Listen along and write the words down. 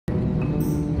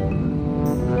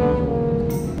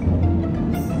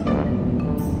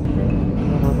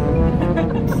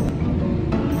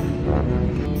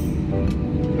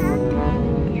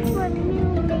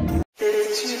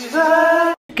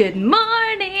Good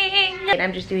morning! And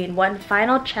I'm just doing one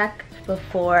final check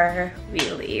before we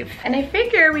leave. And I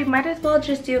figure we might as well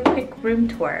just do a quick room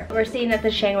tour. We're staying at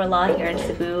the Shangri-La here in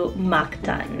Cebu,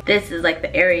 Mactan. This is like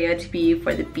the area to be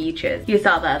for the beaches. You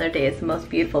saw the other day, it's the most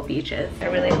beautiful beaches. I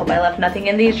really hope I left nothing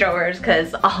in these drawers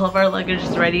because all of our luggage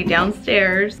is ready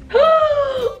downstairs.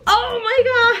 Oh my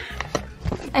god!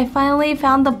 I finally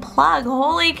found the plug.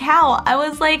 Holy cow. I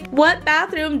was like, what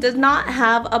bathroom does not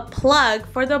have a plug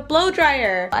for the blow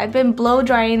dryer? I've been blow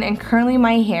drying and curling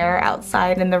my hair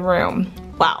outside in the room.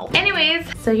 Wow.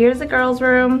 Anyways, so here's the girls'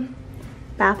 room.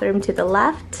 Bathroom to the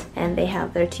left, and they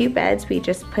have their 2 beds. We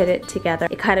just put it together.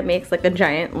 It kind of makes like a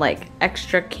giant like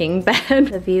extra king bed.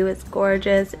 The view is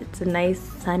gorgeous. It's a nice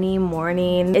sunny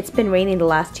morning. It's been raining the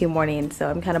last 2 mornings, so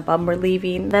I'm kind of bummed we're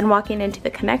leaving. Then walking into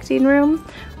the connecting room,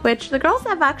 which the girls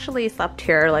have actually slept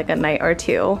here like a night or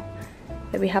 2.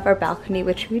 Then we have our balcony,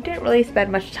 which we didn't really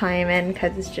spend much time in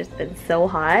because it's just been so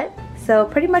hot. So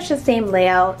pretty much the same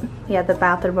layout. We have the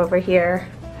bathroom over here.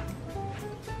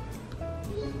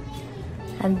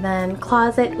 And then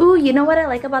closet. Ooh, you know what I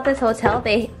like about this hotel?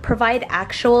 They provide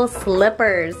actual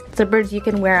slippers. Slippers you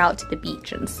can wear out to the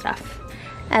beach and stuff.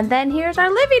 And then here's our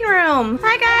living room.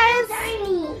 Hi guys.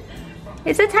 Tiny.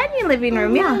 It's a tiny living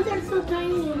room, yeah. They're so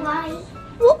tiny. Why?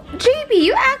 Well, JB,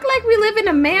 you act like we live in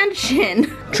a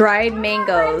mansion. Dried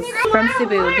mangoes from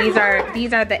Cebu. These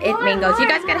are the it mangoes. You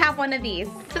guys can have one of these.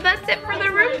 So that's it for the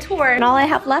room tour. And all I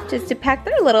have left is to pack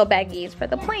their little baggies for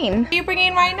the plane. Are you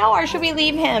bringing Rhino or should we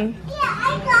leave him? Yeah,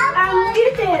 I got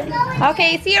one.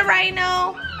 Okay, see you,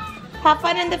 Rhino. Have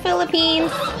fun in the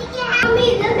Philippines.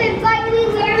 Mommy, look at me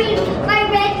wearing my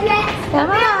red dress.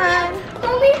 Come on.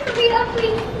 Mommy, hurry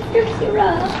up, your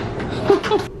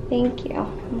syrup. Thank you.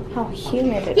 Look how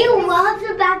humid it is. You love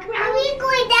the background. Are we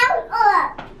going down or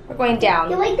up? We're going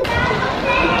down. You like the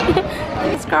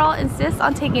background? This girl insists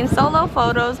on taking solo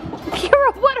photos.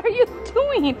 Kira, what are you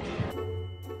doing?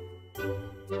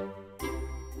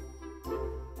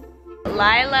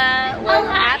 Lila was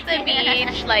at the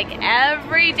beach like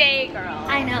every day, girl.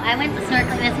 I know, I went to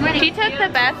snorkeling this morning. She took the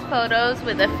best photos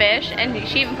with a fish and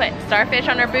she even put starfish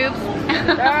on her boobs.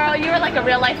 Girl, you were like a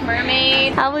real life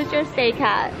mermaid. How was your stay,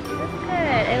 Kat? It was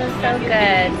good, it was so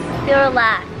good. Feel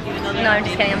relaxed. No, I'm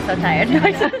just kidding, I'm so tired.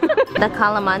 The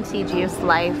calamansi juice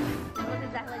life.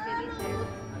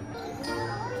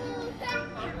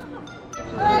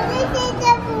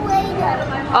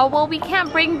 Oh, well, we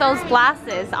can't bring those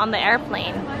glasses on the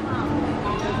airplane.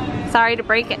 Sorry to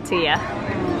break it to you.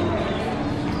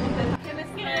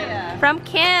 From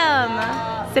Kim.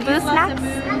 Cebu Snacks.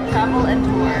 Travel and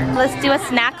tour. Let's do a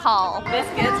snack haul.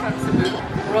 Biscuits from Cebu.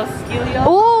 Roskilio.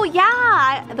 Oh,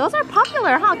 yeah. Those are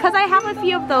popular, huh? Because I have a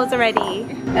few of those already.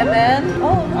 And then,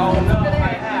 oh no,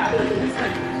 I have.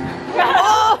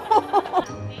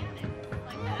 Oh!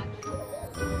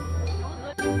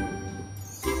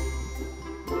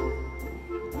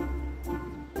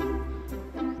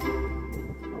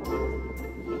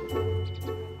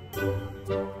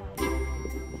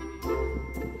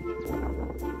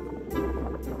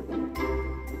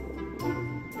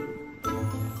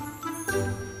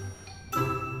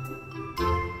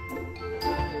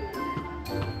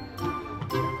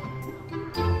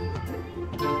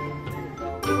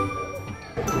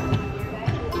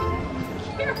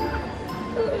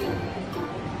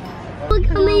 Look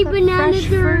how many bananas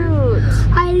there are.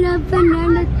 I love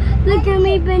bananas. Look how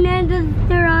many bananas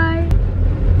there are.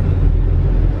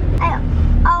 I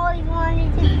always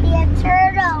wanted to see a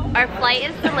turtle. Our flight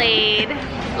is delayed.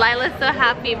 Lila's so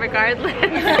happy regardless.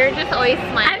 You're just always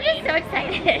smiling. I'm just so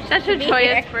excited. Such a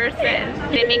joyous person.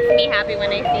 It makes me happy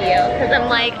when I see you because I'm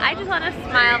like, I just want to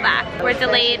smile back. We're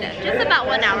delayed just about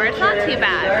 1 hour. It's not too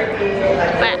bad.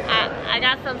 But I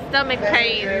got some stomach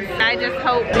pains. I just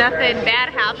hope nothing bad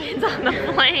happens on the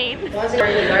plane.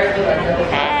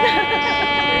 Hey.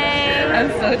 I'm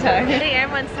so tired. Hey,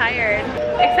 everyone's tired.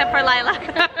 Except for Lila.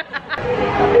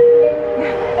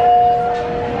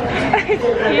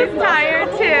 He's tired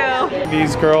too.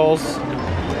 These girls,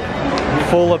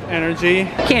 full of energy.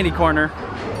 Candy corner,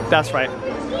 that's right.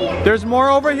 There's more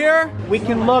over here. We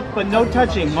can look, but no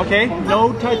touching, okay?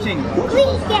 No touching.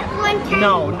 Please get one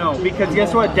turtle. No, because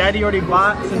guess what? Daddy already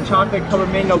bought some chocolate covered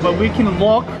mango, but we can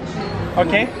look,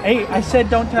 okay? Hey, I said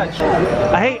don't touch.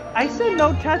 Hey, I said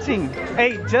no touching.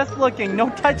 Hey, just looking, no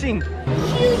touching.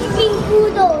 Huge being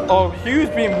boozled. Oh,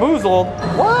 huge being boozled?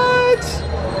 What?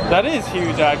 That is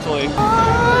huge, actually.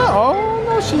 Oh,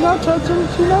 no, she's not touching.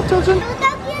 She's not touching. Look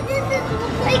how cute this is.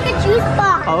 like a juice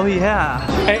box. Oh yeah.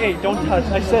 Hey, don't touch.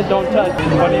 I said don't touch.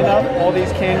 Funny enough, all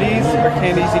these candies are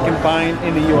candies you can find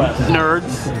in the US.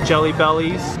 Nerds, Jelly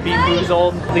Bellies, Bean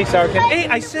Boozled, these sour candy. Hey,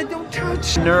 I said don't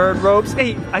touch. Nerd ropes.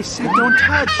 Hey, I said don't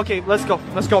touch. Okay, let's go.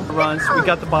 Let's go. Runs. We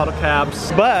got the bottle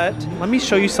caps. But let me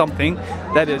show you something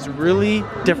that is really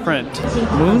different.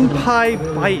 Moon pie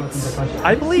bites.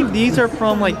 I believe these are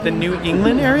from like the New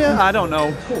England area. I don't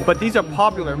know, but these are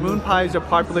popular. Moon pies are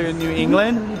popular in New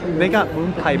England. They got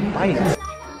moon pie bites.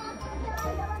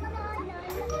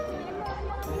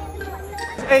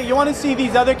 Hey, you want to see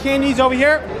these other candies over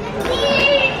here?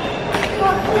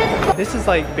 This is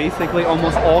like basically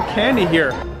almost all candy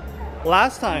here.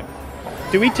 Last time,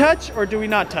 do we touch or do we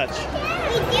not touch?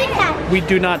 We do touch. We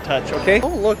do not touch, okay? Oh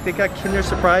look, they got Kinder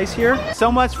Surprise here.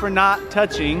 So much for not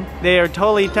touching. They are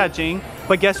totally touching.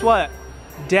 But guess what?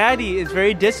 Daddy is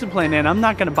very disciplined and I'm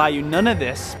not gonna buy you none of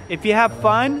this. If you have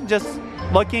fun just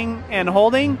looking and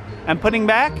holding and putting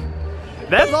back,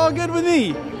 that's all good with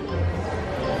me.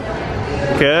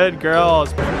 Good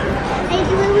girls.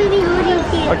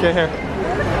 Okay, here.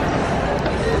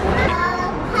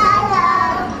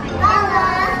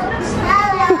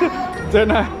 They're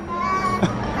not.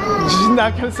 She's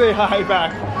not gonna say hi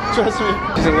back. Trust me.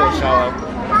 She's a little shallow.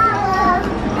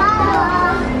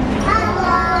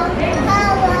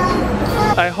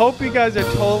 I hope you guys are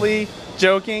totally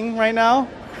joking right now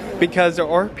because there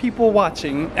are people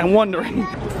watching and wondering.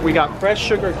 We got fresh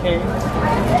sugar cane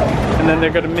and then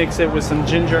they're gonna mix it with some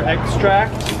ginger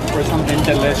extract for something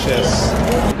delicious.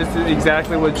 This is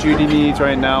exactly what Judy needs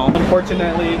right now.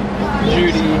 Unfortunately,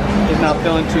 Judy is not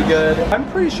feeling too good. I'm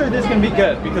pretty sure this can be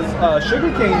good because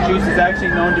sugarcane juice is actually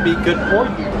known to be good for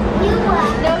you.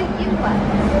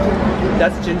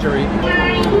 That's gingery.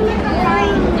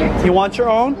 You want your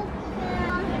own?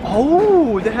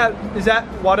 Oh, is that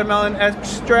watermelon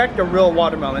extract or real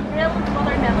watermelon? Real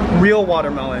watermelon. Real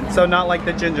watermelon. So not like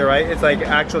the ginger, right? It's like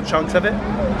actual chunks of it?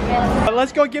 Yes. But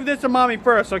let's go give this to mommy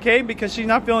first, okay? Because she's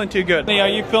not feeling too good. Are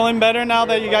you feeling better now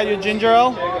that you got your ginger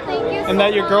ale? Thank you and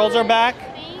that your girls are back?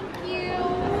 Thank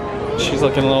you. She's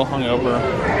looking a little hungover.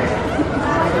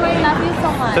 I love you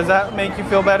so much. Does that make you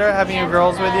feel better having your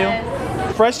girls with you?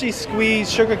 Freshly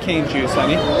squeezed sugarcane juice,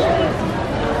 honey.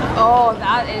 Oh,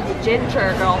 that is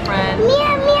ginger, girlfriend.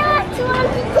 Mia, do you want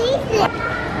to taste it?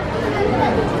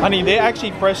 Honey, they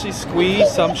actually freshly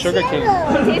squeezed some sugarcane.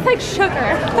 It tastes like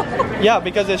sugar. Yeah,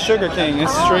 because it's sugarcane.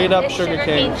 It's straight up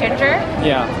sugarcane. Ginger?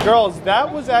 Yeah. Girls,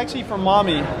 that was actually for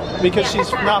mommy because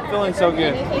she's not feeling so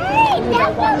good. Hey,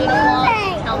 that's for mommy.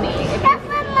 Tell me. That's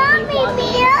for mommy,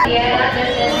 Mia.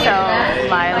 So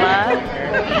Lila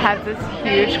has this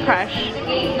huge crush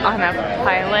on a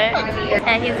pilot.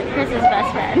 And he's Chris's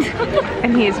best friend.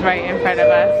 And he's right in front of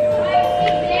us.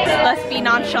 Let's be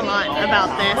nonchalant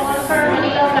about this.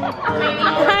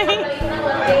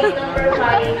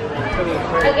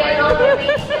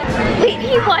 Wait,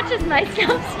 he watches my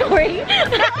Snap story.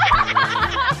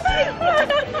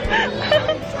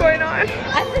 What's going on?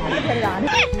 I'm just gonna put it on.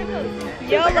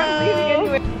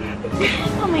 YOLO!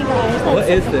 Oh my gosh. What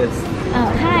is this? Oh,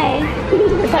 hi.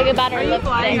 We're talking about our lip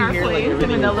Flying our place to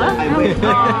Manila?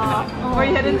 Were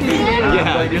you headed to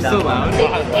Yeah, you're so loud.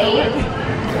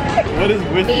 What is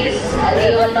with you?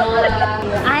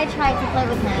 I tried to play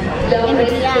with him in the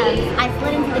DMs. I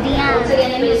slid into the DMs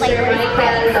and then he was like,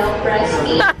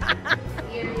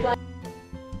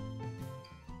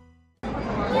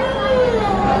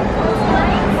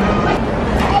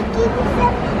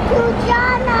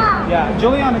 Yeah,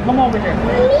 Juliana, come over here.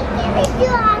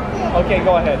 Okay,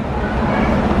 go ahead.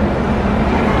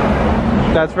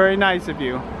 That's very nice of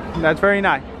you. That's very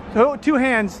nice. Oh, two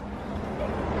hands.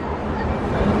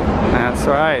 That's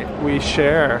right. We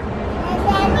share.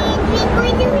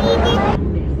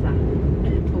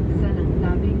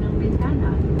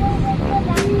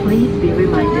 Please be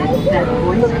reminded that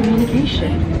voice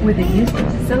communication with the use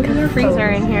of cellular freezer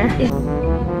in here.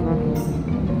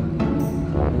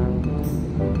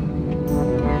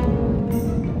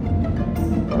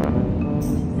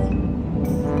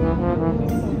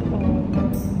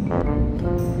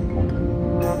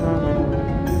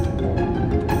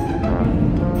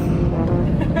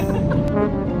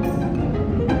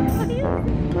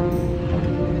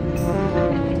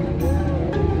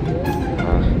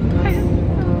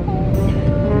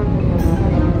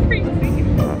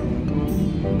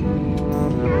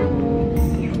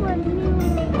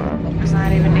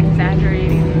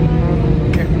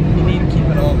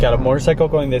 Got a motorcycle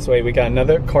going this way. We got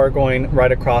another car going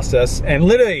right across us. And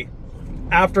literally,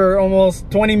 after almost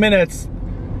 20 minutes,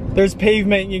 there's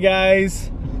pavement, you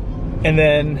guys. And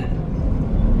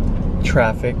then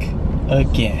traffic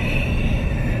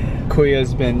again.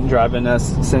 Kuya's been driving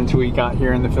us since we got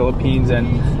here in the Philippines, and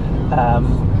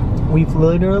we've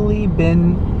literally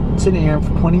been sitting here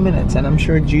for 20 minutes, and I'm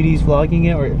sure Judy's vlogging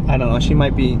it, or I don't know, she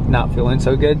might be not feeling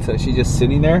so good, so she's just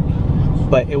sitting there.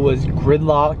 But it was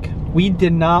gridlock. We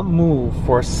did not move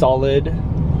for a solid,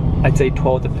 I'd say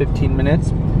 12 to 15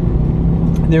 minutes.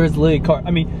 There was literally car,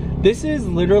 I mean, this is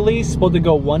literally supposed to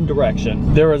go one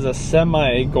direction. There was a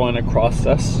semi going across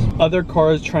us, other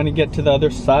cars trying to get to the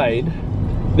other side.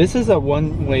 This is a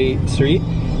one-way street,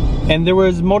 and there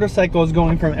was motorcycles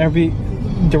going from every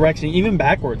direction, even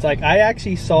backwards. Like, I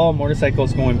actually saw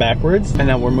motorcycles going backwards, and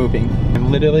then we're moving. And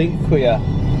literally, Kuya,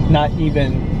 not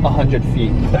even 100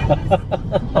 feet.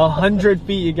 100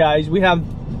 feet, you guys.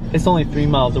 It's only 3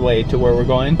 miles away to where we're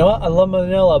going. You know what? I love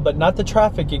Manila, but not the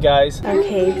traffic, you guys.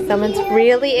 Okay, someone's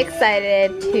really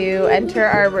excited to enter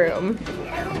our room.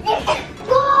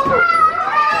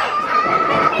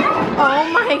 Oh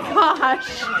my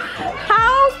gosh,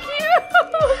 how cute!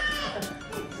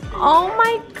 Oh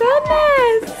my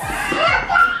goodness!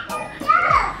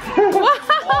 Wow!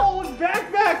 Oh,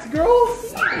 backpacks,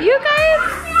 girls! You guys!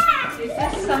 Is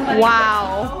this somebody?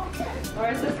 Wow! Or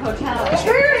is this hotel?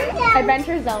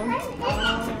 Adventure Zone.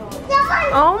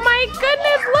 Oh my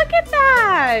goodness, look at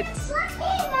that!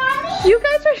 You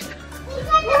guys are so...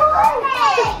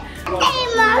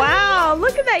 Wow,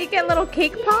 look at that, you get little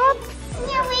cake pops.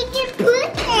 Yeah, we can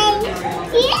put things.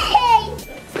 Yay!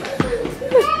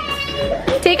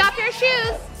 Take off your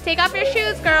shoes. Take off your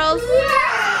shoes, girls.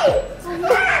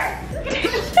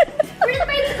 Where's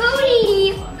my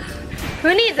pony? Who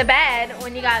needs a bed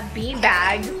when you got bean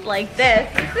bags like this?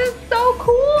 This is so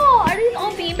cool. Are these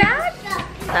all bean bags?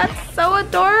 That's so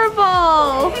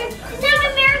adorable. It's an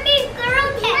American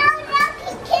Girl cat. No,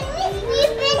 can we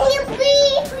sleep in here,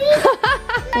 please?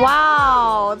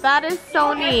 Wow, that is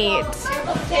so neat.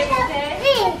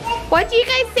 What do you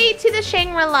guys say to the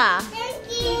Shangri-La?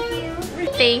 Thank you.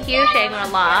 Thank you,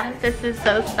 Shangri-La. This is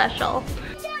so special.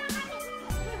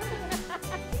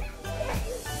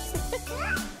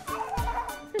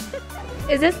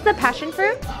 Is this the passion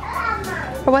fruit?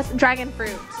 Or what's dragon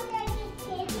fruit?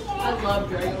 I love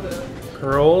dragon fruit.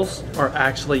 Girls are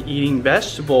actually eating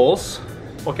vegetables.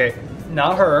 Okay,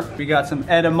 not her. We got some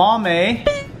edamame.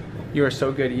 You are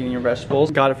so good eating your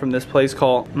vegetables. Got it from this place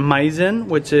called Maizen,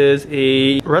 which is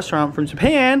a restaurant from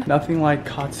Japan. Nothing like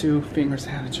katsu finger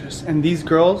sandwiches. And these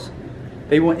girls,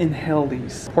 they will inhale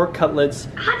these. Pork cutlets,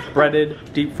 breaded,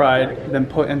 deep fried, then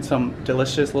put in some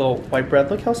delicious little white bread.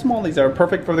 Look how small these are.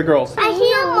 Perfect for the girls. I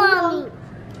hear mommy.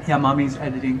 Yeah, mommy's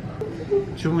editing.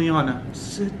 Juliana,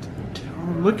 sit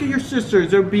down. Look at your sisters.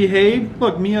 They're behaved.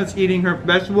 Look, Mia's eating her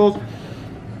vegetables,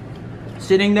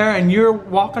 sitting there, and you're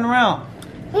walking around.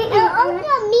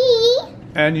 Also me.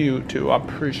 And you too, I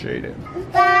appreciate it.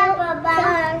 Ba, ba,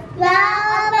 ba, ba,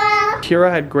 ba.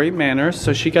 Kira had great manners,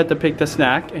 so she got to pick the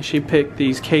snack, and she picked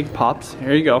these cake pops.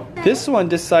 Here you go. This one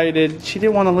decided she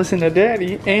didn't want to listen to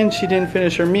daddy, and she didn't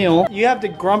finish her meal. You have the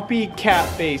grumpy cat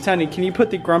face. Honey, can you put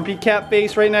the grumpy cat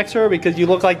face right next to her? Because you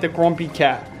look like the grumpy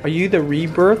cat. Are you the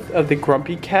rebirth of the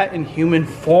grumpy cat in human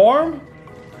form?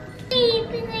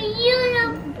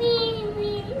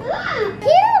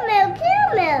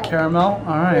 Caramel?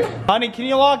 Alright. Honey, can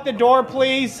you lock the door,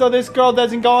 please, so this girl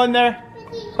doesn't go in there?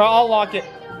 Or I'll lock it.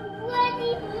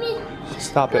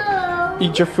 Stop it.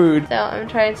 Eat your food. So I'm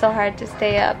trying so hard to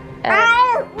stay up.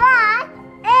 I want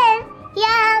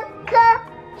your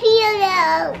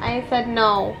computer. I said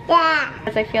no. Yeah.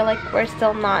 Because I feel like we're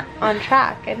still not on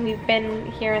track. And we've been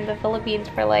here in the Philippines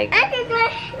for like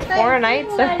 4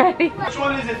 nights already. Which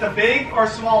one is it? The big or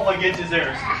small luggage is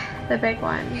theirs? The big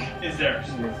one Is theirs.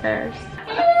 is theirs.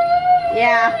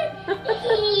 Yeah. Oh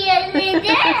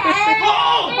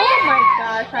my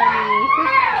gosh,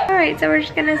 honey. Alright, so we're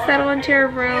just gonna settle into our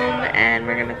room and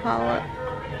we're gonna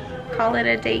call it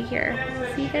a day here.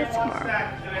 See you guys tomorrow.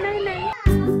 Night night.